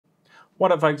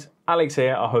What up folks, Alex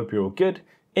here, I hope you're all good.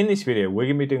 In this video we're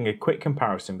going to be doing a quick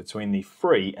comparison between the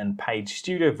free and paid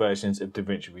studio versions of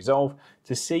Davinci Resolve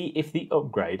to see if the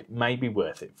upgrade may be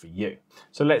worth it for you.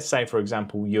 So let's say for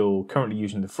example you're currently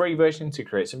using the free version to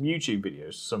create some YouTube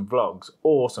videos, some vlogs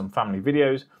or some family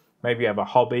videos. Maybe you have a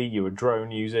hobby, you're a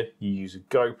drone user, you use a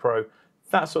GoPro,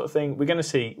 that sort of thing. We're going to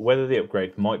see whether the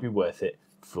upgrade might be worth it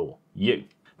for you.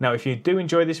 Now, if you do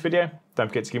enjoy this video, don't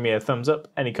forget to give me a thumbs up,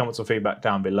 any comments or feedback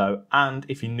down below, and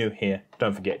if you're new here,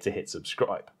 don't forget to hit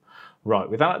subscribe. Right,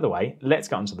 with that out of the way, let's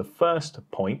get on to the first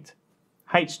point,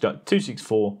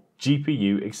 H.264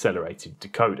 GPU accelerated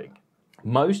decoding.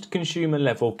 Most consumer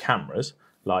level cameras,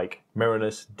 like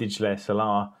mirrorless, digital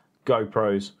SLR,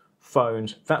 GoPros,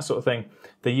 phones, that sort of thing,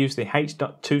 they use the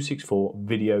H.264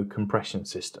 video compression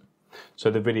system. So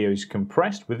the video is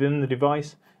compressed within the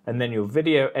device, and then your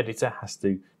video editor has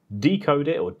to decode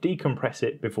it or decompress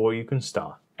it before you can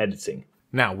start editing.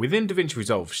 Now within Davinci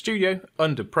Resolve Studio,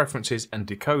 under Preferences and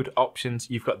Decode options,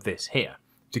 you've got this here.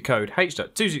 Decode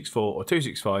H.264 or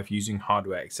 265 using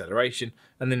hardware acceleration,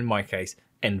 and then in my case,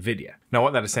 NVIDIA. Now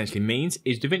what that essentially means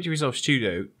is Davinci Resolve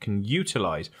Studio can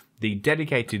utilize the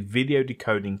dedicated video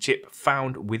decoding chip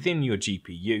found within your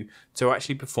GPU to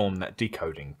actually perform that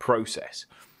decoding process,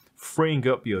 freeing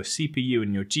up your CPU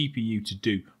and your GPU to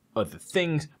do other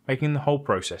things, making the whole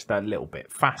process that little bit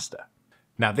faster.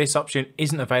 Now this option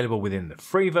isn't available within the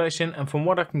free version, and from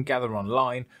what I can gather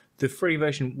online, the free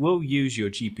version will use your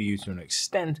GPU to an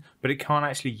extent, but it can't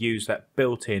actually use that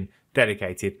built-in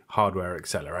dedicated hardware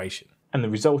acceleration. And the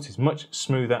result is much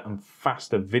smoother and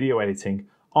faster video editing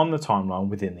on the timeline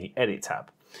within the Edit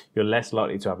tab. You're less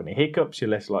likely to have any hiccups, you're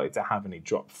less likely to have any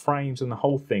dropped frames, and the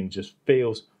whole thing just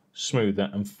feels smoother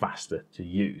and faster to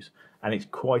use. And it's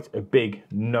quite a big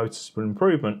noticeable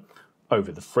improvement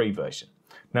over the free version.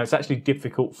 Now it's actually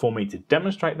difficult for me to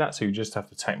demonstrate that, so you just have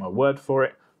to take my word for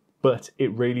it, but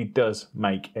it really does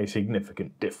make a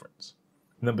significant difference.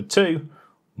 Number two,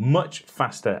 much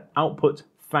faster output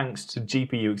thanks to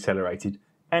GPU accelerated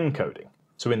encoding.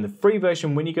 So in the free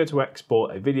version, when you go to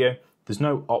export a video, there's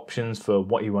no options for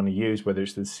what you want to use, whether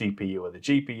it's the CPU or the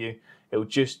GPU. It will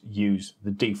just use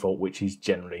the default, which is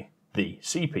generally the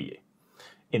CPU.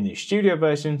 In the studio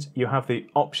versions, you have the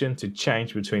option to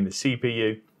change between the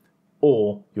CPU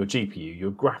or your GPU,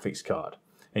 your graphics card.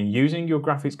 And using your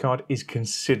graphics card is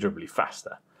considerably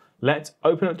faster. Let's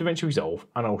open up Davinci Resolve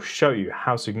and I'll show you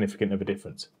how significant of a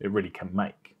difference it really can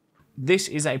make. This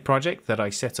is a project that I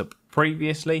set up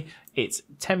previously. It's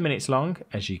 10 minutes long,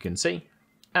 as you can see,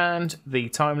 and the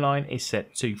timeline is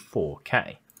set to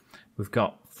 4K. We've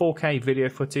got 4K video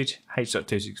footage,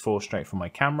 H.264 straight from my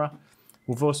camera.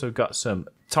 We've also got some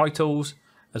titles,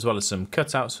 as well as some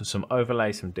cutouts and some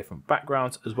overlays from different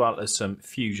backgrounds, as well as some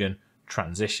fusion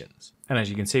transitions. And as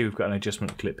you can see, we've got an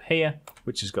adjustment clip here,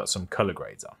 which has got some color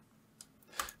grades on.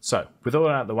 So with all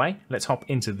that out of the way, let's hop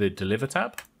into the Deliver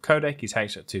tab. Codec is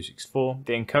H.264.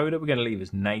 The encoder we're going to leave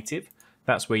as native.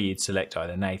 That's where you'd select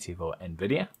either native or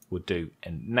NVIDIA. We'll do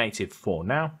native for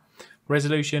now.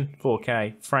 Resolution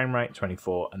 4K, frame rate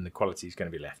 24, and the quality is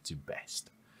going to be left to best.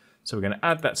 So we're going to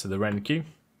add that to the render queue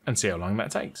and see how long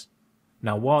that takes.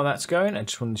 Now while that's going, I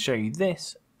just want to show you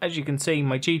this. As you can see,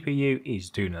 my GPU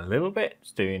is doing a little bit.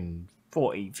 It's doing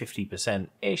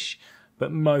 40–50%-ish,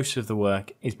 but most of the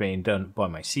work is being done by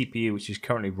my CPU, which is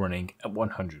currently running at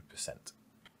 100%.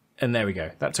 And there we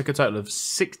go. That took a total of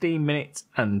 16 minutes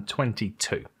and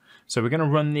 22. So we're going to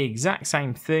run the exact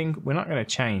same thing. We're not going to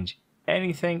change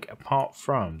anything apart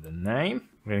from the name.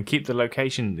 We're going to keep the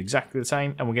location exactly the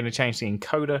same, and we're going to change the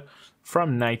encoder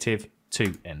from native to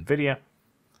NVIDIA.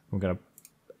 We're going to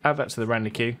add that to the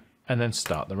render queue and then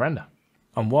start the render.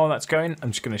 And while that's going, I'm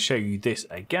just going to show you this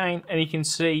again, and you can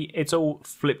see it's all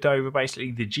flipped over. Basically,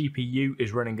 the GPU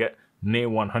is running at near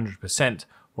 100%,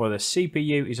 while the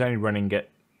CPU is only running at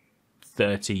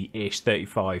 30-ish,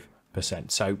 35%.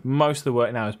 So most of the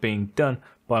work now is being done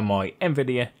by my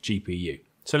NVIDIA GPU.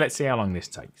 So let's see how long this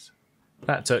takes.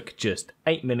 That took just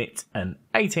 8 minutes and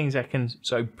 18 seconds,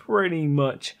 so pretty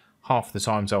much half the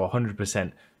time, so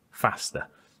 100% faster.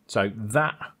 So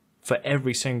that, for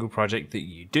every single project that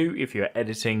you do, if you're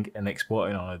editing and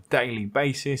exporting on a daily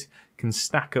basis, can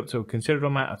stack up to a considerable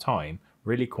amount of time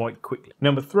really quite quickly.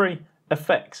 Number three,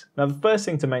 effects. Now the first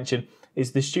thing to mention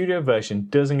is the studio version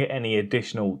doesn't get any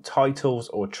additional titles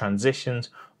or transitions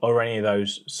or any of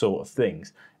those sort of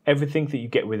things. Everything that you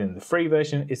get within the free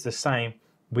version is the same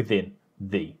within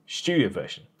the studio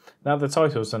version. Now the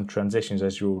titles and transitions,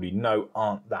 as you already know,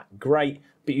 aren't that great,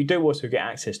 but you do also get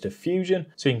access to Fusion,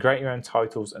 so you can create your own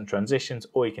titles and transitions,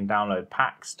 or you can download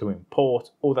packs to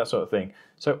import, all that sort of thing.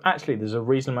 So actually there's a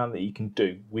reasonable amount that you can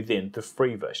do within the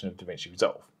free version of Davinci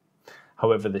Resolve.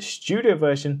 However, the studio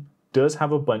version does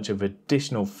have a bunch of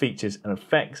additional features and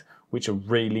effects which are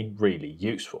really, really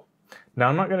useful. Now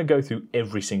I'm not going to go through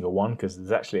every single one because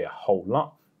there's actually a whole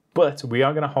lot, but we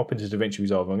are going to hop into Davinci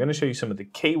Resolve. I'm going to show you some of the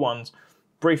key ones,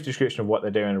 brief description of what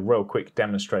they're doing, a real quick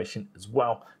demonstration as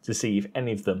well to see if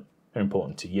any of them are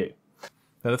important to you.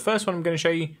 Now the first one I'm going to show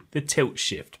you, the tilt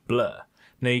shift blur.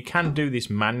 Now you can do this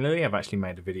manually, I've actually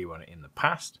made a video on it in the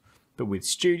past, but with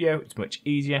Studio it's much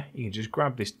easier. You can just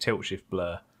grab this tilt shift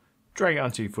blur, drag it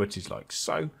onto your footage like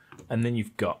so, and then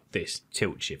you've got this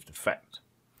tilt shift effect.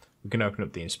 We can open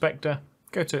up the inspector,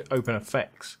 go to open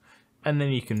effects, and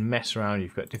then you can mess around.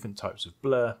 You've got different types of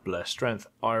blur, blur strength,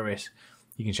 iris.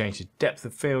 You can change the depth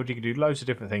of field. You can do loads of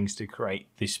different things to create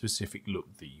this specific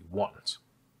look that you want.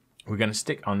 We're going to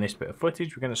stick on this bit of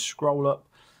footage. We're going to scroll up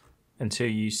until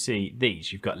you see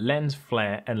these. You've got lens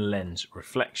flare and lens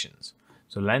reflections.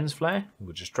 So lens flare,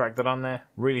 we'll just drag that on there.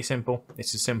 Really simple.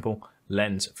 It's a simple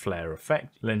lens flare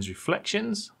effect. Lens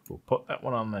reflections, we'll put that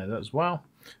one on there as well.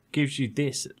 Gives you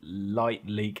this light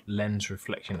leak lens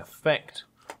reflection effect,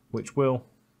 which will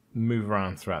move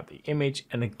around throughout the image.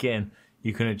 And again,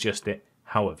 you can adjust it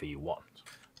however you want.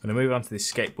 I'm going to move on to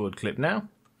this skateboard clip now.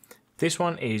 This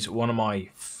one is one of my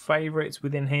favorites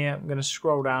within here. I'm going to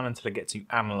scroll down until I get to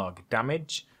analog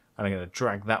damage, and I'm going to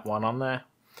drag that one on there.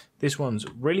 This one's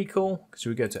really cool because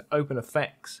we go to open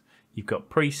effects. You've got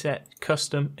preset,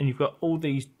 custom, and you've got all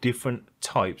these different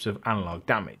types of analog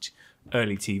damage.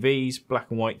 Early TVs, black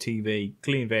and white TV,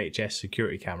 clean VHS,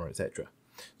 security camera, etc.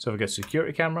 So if I go to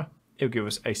security camera, it'll give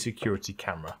us a security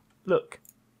camera look.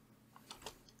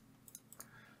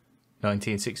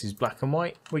 1960s black and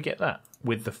white, we get that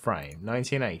with the frame.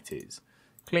 1980s,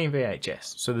 clean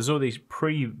VHS. So there's all these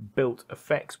pre-built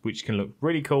effects which can look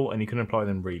really cool and you can apply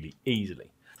them really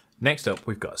easily. Next up,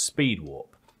 we've got a speed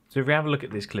warp. So if we have a look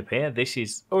at this clip here, this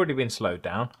is already been slowed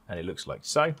down and it looks like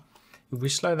so. If we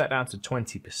slow that down to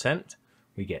 20%,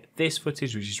 we get this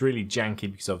footage, which is really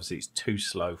janky because obviously it's too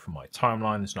slow for my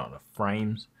timeline. There's not enough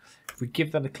frames. If we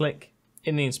give that a click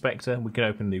in the inspector, we can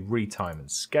open the retime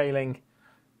and scaling.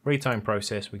 Retime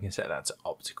process, we can set that to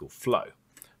optical flow.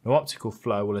 Now optical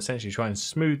flow will essentially try and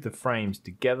smooth the frames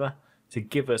together to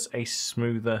give us a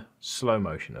smoother slow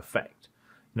motion effect.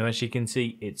 Now as you can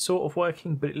see, it's sort of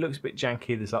working, but it looks a bit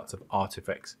janky. There's lots of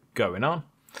artifacts going on.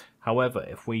 However,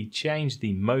 if we change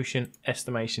the motion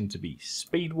estimation to be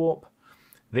speed warp,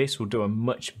 this will do a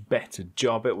much better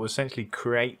job. It will essentially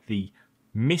create the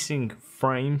missing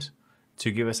frames to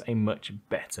give us a much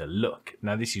better look.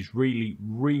 Now this is really,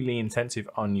 really intensive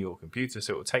on your computer,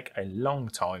 so it will take a long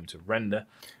time to render.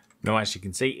 Now as you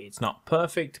can see, it's not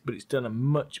perfect, but it's done a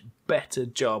much better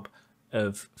job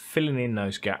of filling in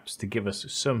those gaps to give us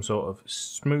some sort of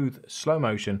smooth slow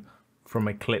motion from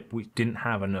a clip which didn't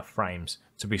have enough frames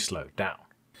to be slowed down.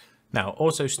 Now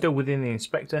also still within the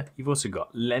inspector, you've also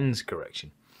got lens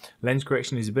correction. Lens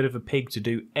correction is a bit of a pig to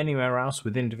do anywhere else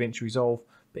within Davinci Resolve,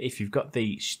 but if you've got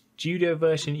the studio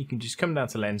version, you can just come down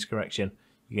to lens correction,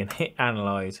 you can hit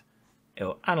analyze, it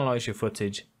will analyze your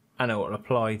footage and it will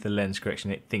apply the lens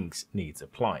correction it thinks needs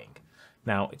applying.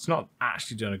 Now it's not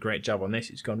actually done a great job on this,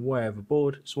 it's gone way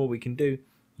overboard, so what we can do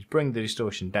is bring the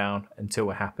distortion down until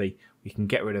we're happy. We can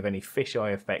get rid of any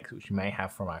fisheye effects which we may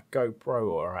have from our GoPro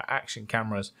or our action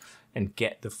cameras and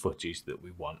get the footage that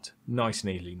we want nice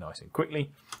and easily, nice and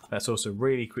quickly. That's also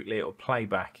really quickly, it will play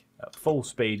back at full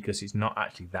speed because it's not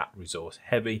actually that resource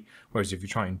heavy, whereas if you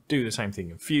try and do the same thing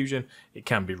in Fusion, it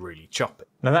can be really choppy.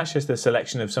 Now that's just a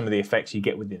selection of some of the effects you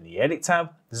get within the Edit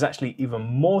tab. There's actually even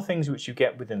more things which you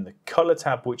get within the Color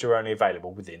tab which are only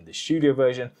available within the Studio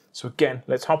version. So again,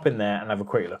 let's hop in there and have a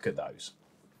quick look at those.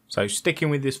 So sticking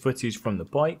with this footage from the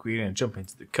bike, we're going to jump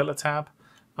into the Color tab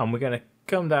and we're going to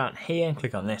come down here and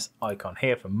click on this icon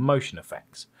here for motion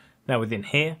effects. Now within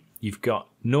here, you've got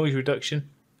noise reduction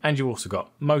and you've also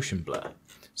got motion blur.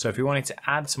 So if you wanted to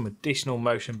add some additional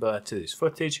motion blur to this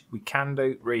footage, we can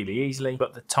do really easily.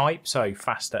 But the type, so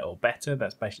faster or better,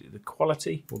 that's basically the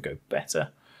quality, will go better.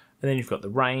 And then you've got the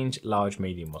range, large,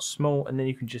 medium or small, and then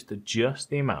you can just adjust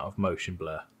the amount of motion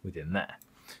blur within there.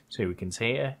 So we can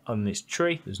see here on this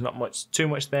tree, there's not too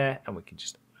much there, and we can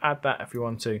just add that if we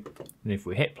want to. And if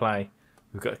we hit play,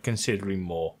 we've got considerably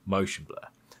more motion blur.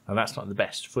 Now that's not the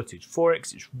best footage for it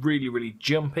because it's really, really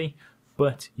jumpy,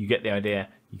 but you get the idea.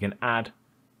 You can add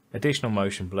additional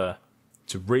motion blur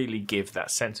to really give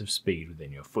that sense of speed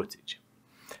within your footage.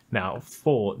 Now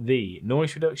for the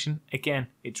noise reduction, again,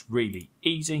 it's really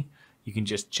easy. You can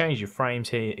just change your frames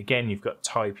here. Again, you've got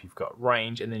type, you've got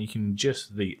range, and then you can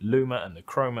adjust the luma and the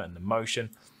chroma and the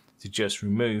motion to just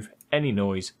remove any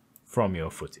noise from your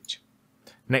footage.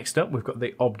 Next up, we've got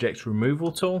the object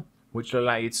removal tool, which will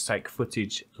allow you to take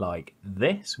footage like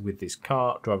this with this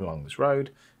car driving along this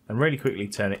road and really quickly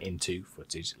turn it into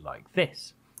footage like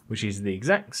this, which is the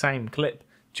exact same clip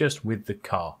just with the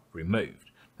car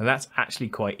removed. And that's actually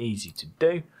quite easy to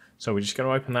do. So we're just going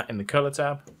to open that in the color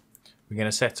tab. We're going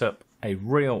to set up a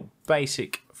real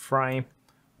basic frame.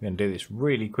 We're going to do this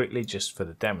really quickly just for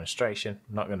the demonstration.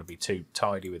 I'm not going to be too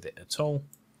tidy with it at all.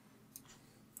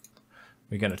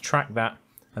 We're going to track that,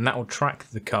 and that will track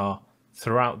the car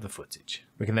throughout the footage.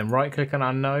 We can then right click on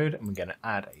our node, and we're going to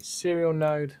add a serial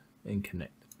node and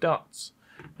connect the dots.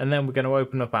 And then we're going to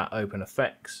open up our Open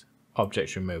Effects,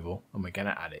 Object Removal, and we're going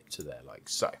to add it to there like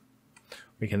so.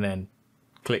 We can then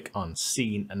click on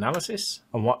Scene Analysis,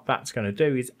 and what that's going to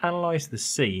do is analyze the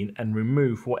scene and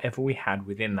remove whatever we had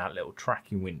within that little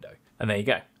tracking window. And there you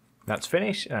go. That's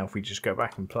finished. Now if we just go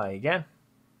back and play again,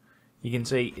 you can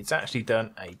see it's actually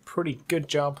done a pretty good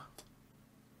job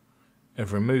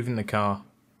of removing the car.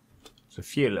 There's a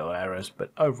few little errors,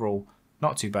 but overall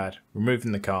not too bad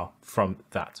removing the car from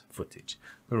that footage.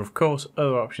 There are of course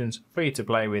other options for you to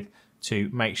play with to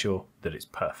make sure that it's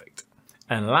perfect.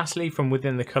 And lastly, from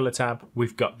within the color tab,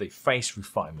 we've got the face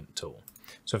refinement tool.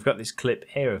 So I've got this clip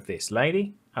here of this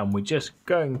lady, and we're just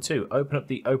going to open up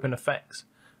the Open Effects,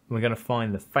 and we're going to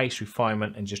find the face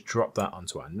refinement and just drop that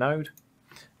onto our node.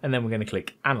 And then we're going to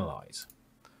click Analyze.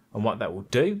 And what that will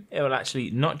do, it will actually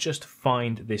not just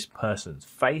find this person's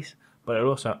face, but it'll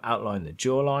also outline the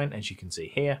jawline, as you can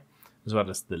see here, as well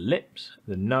as the lips,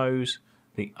 the nose,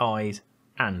 the eyes,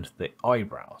 and the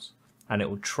eyebrows. And it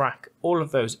will track all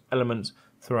of those elements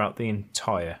throughout the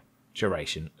entire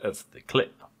duration of the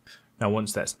clip. Now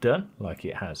once that's done, like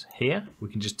it has here, we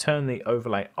can just turn the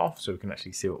overlay off so we can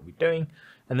actually see what we're doing,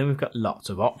 and then we've got lots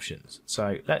of options.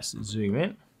 So let's zoom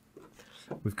in.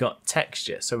 We've got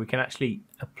texture, so we can actually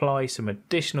apply some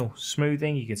additional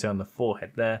smoothing. You can see on the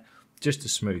forehead there, just to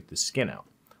smooth the skin out.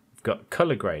 We've got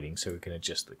color grading, so we can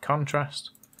adjust the contrast.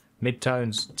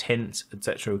 Midtones, tints,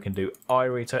 etc. We can do eye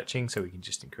retouching, so we can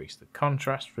just increase the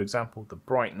contrast, for example, the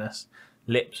brightness,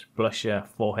 lips, blusher,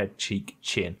 forehead, cheek,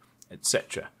 chin,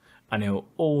 etc. And it will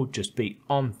all just be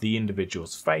on the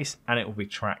individual's face, and it will be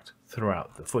tracked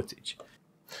throughout the footage.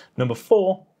 Number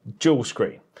 4, dual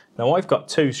screen. Now I've got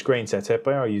 2 screens set up.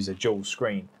 I use a dual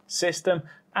screen system,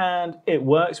 and it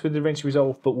works with DaVinci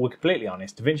Resolve, but we're completely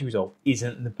honest, DaVinci Resolve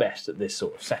isn't the best at this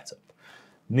sort of setup.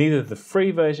 Neither the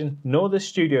free version nor the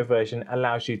studio version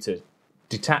allows you to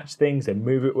detach things and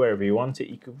move it wherever you want it.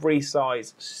 You can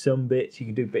resize some bits, you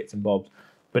can do bits and bobs,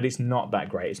 but it's not that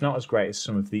great. It's not as great as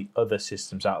some of the other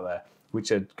systems out there,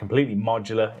 which are completely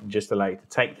modular and just allow you to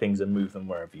take things and move them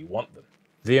wherever you want them.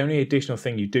 The only additional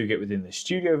thing you do get within the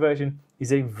studio version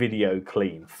is a video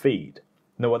clean feed.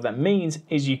 Now what that means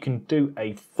is you can do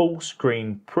a full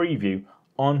screen preview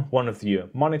on one of your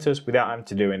monitors without having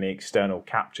to do any external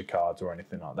capture cards or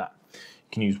anything like that. You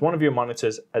can use one of your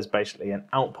monitors as basically an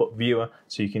output viewer,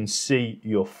 so you can see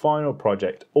your final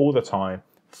project all the time,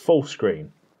 full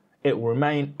screen. It will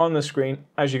remain on the screen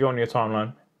as you go on your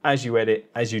timeline, as you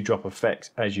edit, as you drop effects,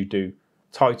 as you do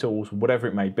titles, whatever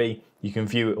it may be. You can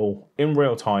view it all in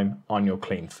real time on your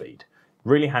clean feed.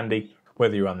 Really handy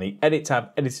whether you're on the edit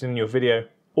tab editing your video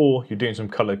or you're doing some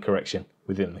color correction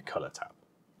within the color tab.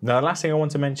 Now the last thing I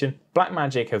want to mention,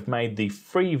 Blackmagic have made the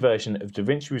free version of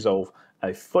DaVinci Resolve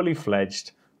a fully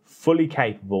fledged, fully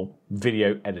capable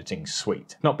video editing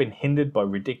suite. Not been hindered by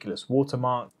ridiculous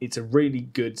watermarks. It's a really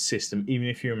good system even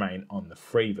if you remain on the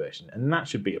free version, and that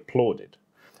should be applauded.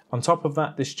 On top of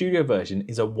that, the studio version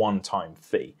is a one-time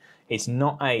fee. It's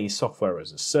not a software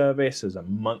as a service, as a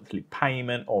monthly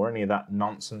payment or any of that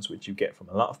nonsense which you get from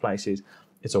a lot of places.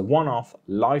 It's a one-off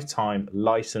lifetime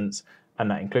license, and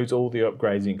that includes all the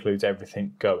upgrades, it includes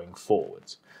everything going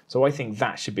forwards. So I think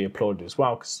that should be applauded as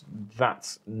well, because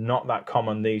that's not that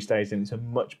common these days, and it's a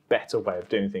much better way of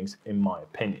doing things in my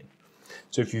opinion.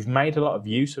 So if you've made a lot of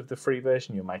use of the free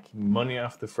version, you're making money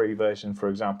off the free version, for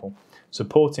example,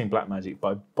 supporting Blackmagic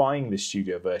by buying the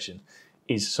studio version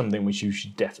is something which you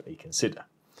should definitely consider.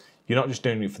 You're not just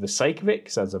doing it for the sake of it,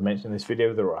 because as I've mentioned in this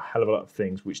video, there are a hell of a lot of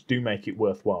things which do make it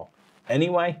worthwhile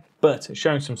anyway, but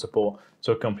showing some support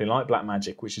to a company like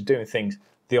Blackmagic, which is doing things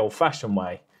the old-fashioned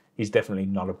way, is definitely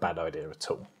not a bad idea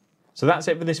at all. So that's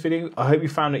it for this video. I hope you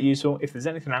found it useful. If there's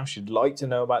anything else you'd like to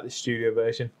know about the studio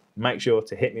version, make sure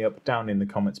to hit me up down in the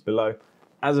comments below.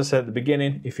 As I said at the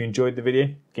beginning, if you enjoyed the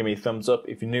video, give me a thumbs up.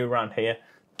 If you're new around here,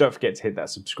 Don't forget to hit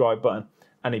that subscribe button.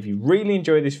 And if you really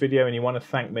enjoyed this video and you want to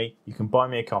thank me, you can buy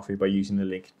me a coffee by using the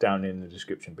link down in the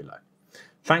description below.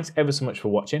 Thanks ever so much for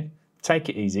watching. Take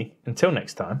it easy. Until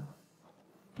next time,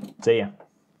 see ya.